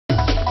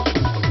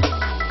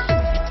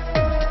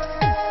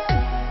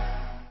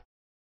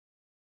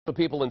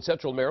People in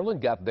Central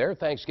Maryland got their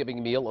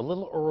Thanksgiving meal a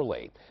little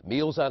early.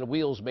 Meals on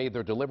Wheels made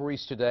their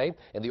deliveries today,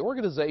 and the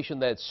organization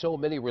that so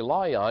many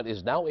rely on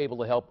is now able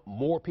to help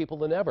more people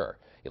than ever.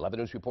 11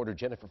 News reporter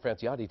Jennifer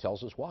Franciotti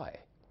tells us why.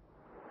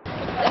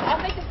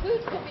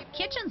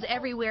 Kitchens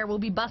everywhere will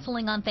be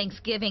bustling on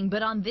Thanksgiving,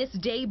 but on this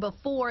day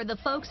before, the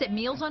folks at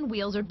Meals on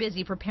Wheels are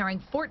busy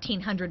preparing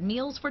 1,400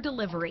 meals for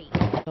delivery.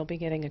 They'll be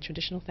getting a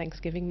traditional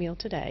Thanksgiving meal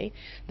today.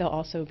 They'll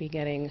also be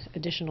getting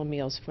additional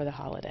meals for the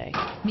holiday.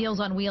 Meals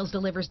on Wheels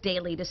delivers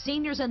daily to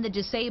seniors and the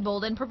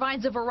disabled and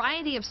provides a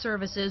variety of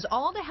services,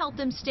 all to help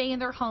them stay in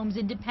their homes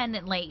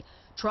independently.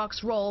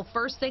 Trucks roll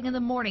first thing in the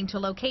morning to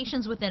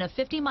locations within a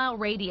 50-mile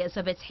radius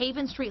of its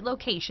Haven Street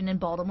location in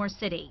Baltimore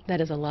City.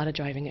 That is a lot of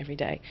driving every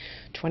day.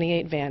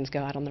 28 vans go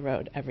out on the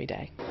road every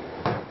day.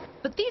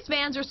 But these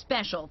vans are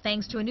special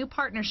thanks to a new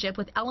partnership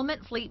with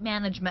Element Fleet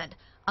Management.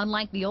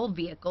 Unlike the old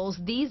vehicles,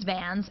 these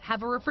vans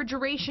have a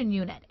refrigeration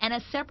unit and a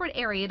separate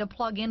area to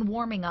plug in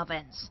warming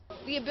ovens.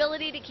 The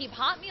ability to keep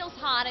hot meals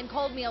hot and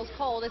cold meals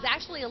cold has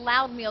actually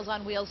allowed Meals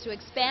on Wheels to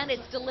expand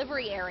its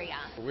delivery area.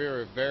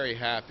 We're very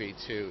happy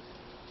to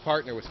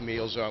partner with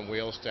Meals on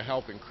Wheels to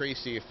help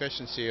increase the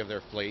efficiency of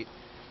their fleet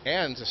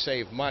and to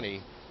save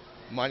money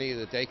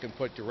that they can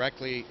put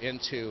directly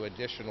into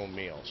additional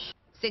meals.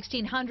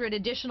 1,600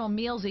 additional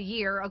meals a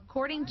year,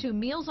 according to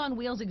Meals on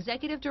Wheels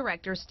Executive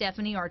Director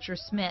Stephanie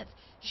Archer-Smith.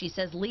 She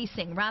says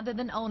leasing rather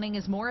than owning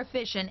is more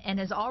efficient and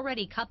has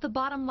already cut the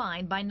bottom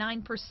line by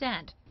 9%.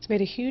 It's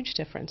made a huge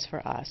difference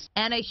for us.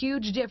 And a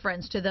huge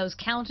difference to those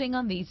counting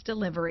on these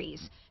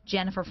deliveries.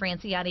 Jennifer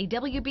Franciotti,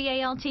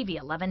 WBAL-TV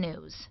 11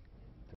 News.